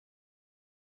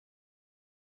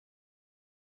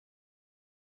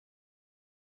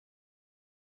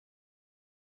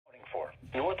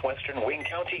northwestern Wayne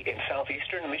County in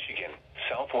southeastern Michigan,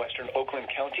 southwestern Oakland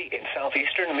County in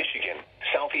southeastern Michigan,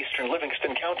 southeastern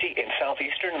Livingston County in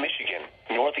southeastern Michigan,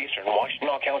 northeastern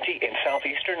Washtenaw County in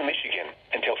southeastern Michigan,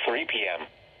 until 3 p.m.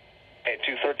 At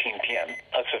 2:13 p.m.,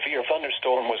 a severe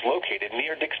thunderstorm was located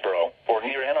near Dixboro, or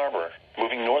near Ann Arbor,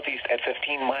 moving northeast at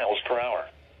 15 miles per hour.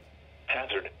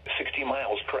 Hazard, 60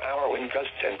 miles per hour wind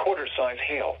gusts and quarter-size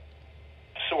hail.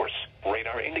 Source,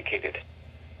 radar indicated.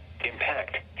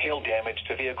 Impact, hail damage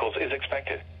to vehicles is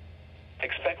expected.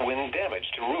 Expect wind damage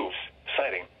to roofs,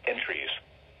 siding, and trees.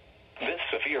 This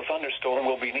severe thunderstorm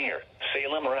will be near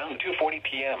Salem around 2:40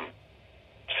 p.m.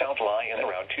 South Lyon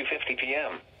around 2:50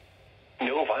 p.m.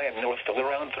 Novi and Northville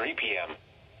around 3 p.m.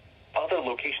 Other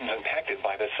locations impacted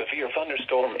by the severe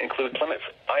thunderstorm include Plymouth,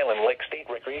 Island Lake State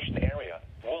Recreation Area,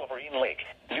 Wolverine Lake,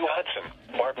 New Hudson,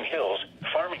 Martin Hills,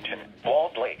 Farmington,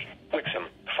 Walled Lake, Wixom,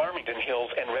 Farmington Hills,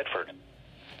 and Redford.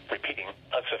 Repeating,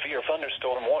 a severe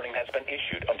thunderstorm warning has been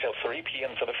issued until 3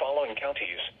 p.m. for the following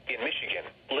counties in Michigan: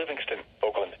 Livingston,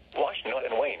 Oakland, Washtenaw,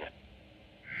 and Wayne.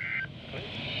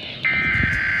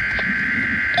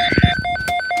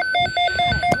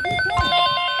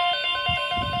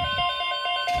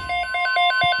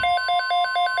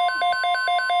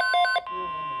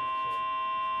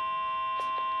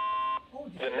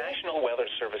 The National Weather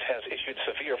Service has issued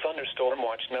Severe Thunderstorm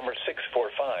Watch number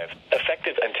 645,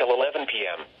 effective until 11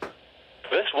 p.m.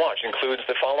 This watch includes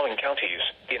the following counties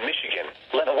in Michigan: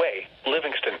 Lenawee,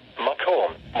 Livingston,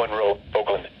 Macomb, Monroe,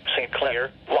 Oakland, St.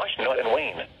 Clair, Washtenaw, and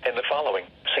Wayne, and the following: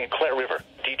 St. Clair River,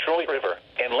 Detroit River,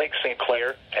 and Lake St.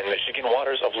 Clair, and Michigan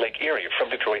waters of Lake Erie from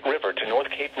Detroit River to North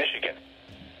Cape, Michigan.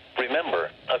 Remember,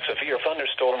 a severe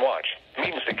thunderstorm watch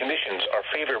means the conditions are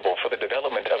favorable for the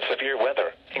development of severe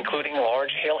weather, including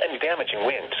large hail and damaging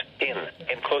winds in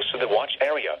and close to the watch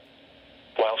area.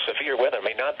 While severe weather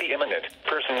may not be imminent,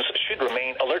 persons should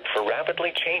remain alert for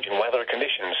rapidly changing weather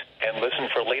conditions and listen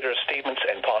for later statements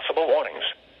and possible warnings.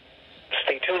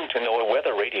 Stay tuned to NOAA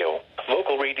Weather Radio,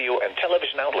 local radio and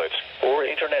television outlets, or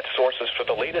internet sources for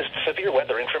the latest severe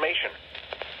weather information.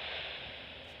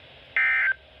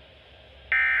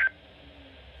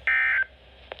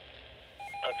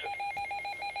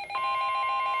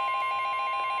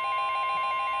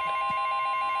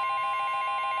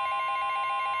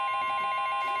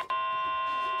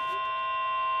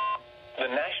 The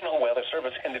National Weather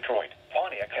Service in Detroit,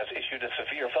 Pontiac has issued a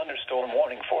severe thunderstorm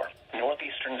warning for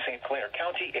northeastern St. Clair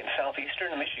County in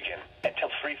southeastern Michigan until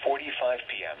 3:45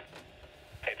 p.m.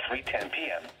 At 3:10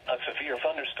 p.m., a severe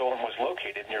thunderstorm was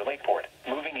located near Lakeport,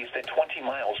 moving east at 20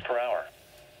 miles per hour.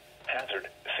 Hazard,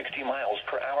 60 miles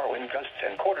per hour wind gusts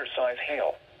and quarter-size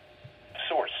hail.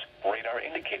 Source, radar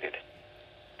indicated.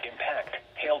 Impact,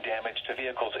 hail damage to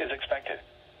vehicles is expected.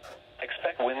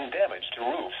 Expect wind damage to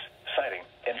roofs, siding,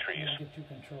 and trees.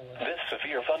 This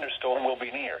severe thunderstorm will be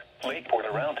near Lakeport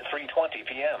around 3:20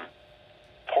 p.m.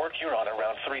 Port Huron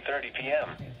around 3:30 p.m.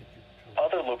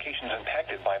 Other locations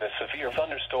impacted by the severe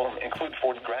thunderstorm include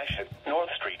Fort Gratiot, North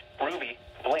Street, Ruby,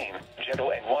 Blaine, Jeddo,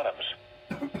 and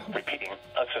Wadhams. Repeating,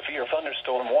 a severe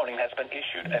thunderstorm warning has been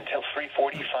issued until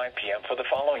 3:45 p.m. for the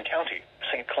following county: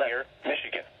 St. Clair,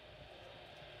 Michigan.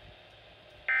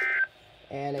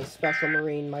 And a special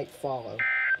marine might follow.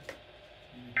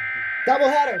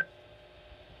 Doubleheader!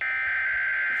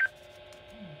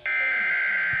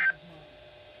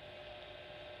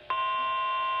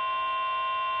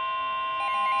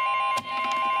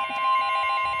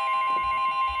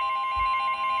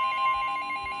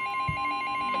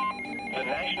 The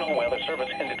National Weather Service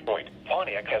in Detroit,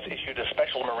 Pontiac has issued a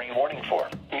special marine warning for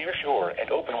nearshore and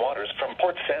open waters from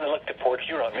Port St. Luc to Port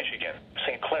Huron, Michigan,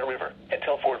 St. Clair River,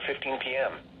 until 4:15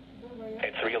 p.m.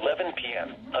 At 3:11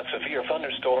 p.m., a severe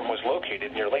thunderstorm was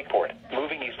located near Lakeport,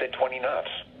 moving east at 20 knots.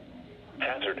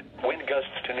 Hazard, wind gusts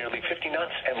to nearly 50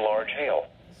 knots and large hail.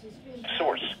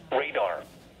 Source, radar.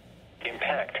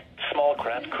 Impact, small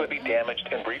craft could be damaged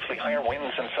and briefly higher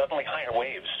winds and suddenly higher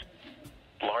waves.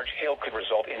 Large hail could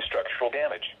result in structural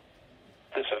damage.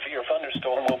 The severe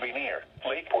thunderstorm will be near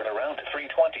Lakeport around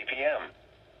 3:20 p.m.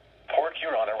 Port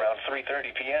Huron around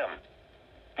 3:30 p.m.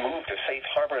 Move to safe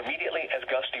harbor immediately as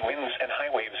gusty winds and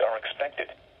high waves are expected.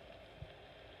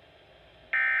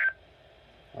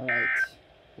 Alright,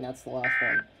 and that's the last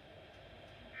one.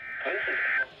 This is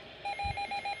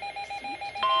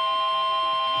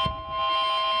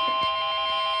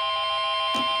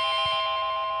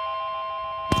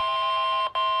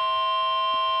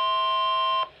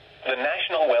The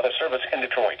National Weather Service in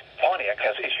Detroit, Pontiac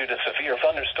has issued a severe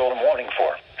thunderstorm warning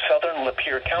for southern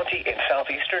Lapeer County in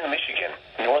southeastern Michigan,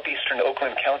 northeastern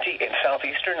Oakland County in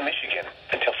southeastern Michigan,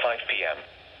 until 5 p.m.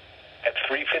 At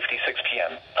 3:56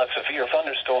 p.m., a severe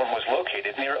thunderstorm was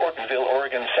located near Ortonville,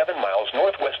 Oregon, 7 miles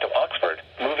northwest of Oxford,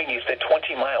 moving east at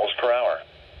 20 miles per hour.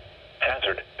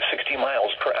 Hazard, 60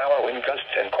 miles per hour wind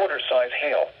gusts and quarter-size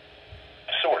hail.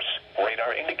 Source,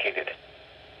 radar indicated.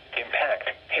 Impact,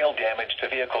 hail damage to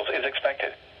vehicles is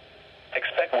expected.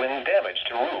 Expect wind damage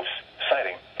to roofs,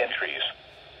 siding, and trees.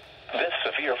 This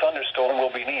severe thunderstorm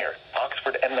will be near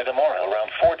Oxford and Metamora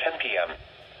around 4:10 p.m.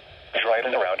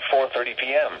 Dryden around 4:30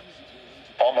 p.m.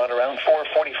 Almont around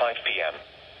 4:45 p.m.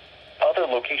 Other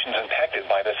locations impacted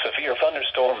by the severe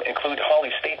thunderstorm include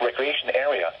Holly State Recreation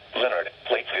Area, Leonard,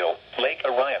 Lakeville, Lake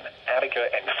Orion, Attica,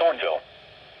 and Thornville.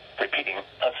 Repeating,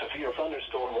 a severe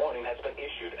thunderstorm warning has been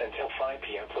issued until 5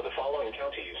 p.m. for the following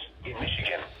counties in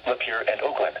Michigan, Lapeer, and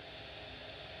Oakland.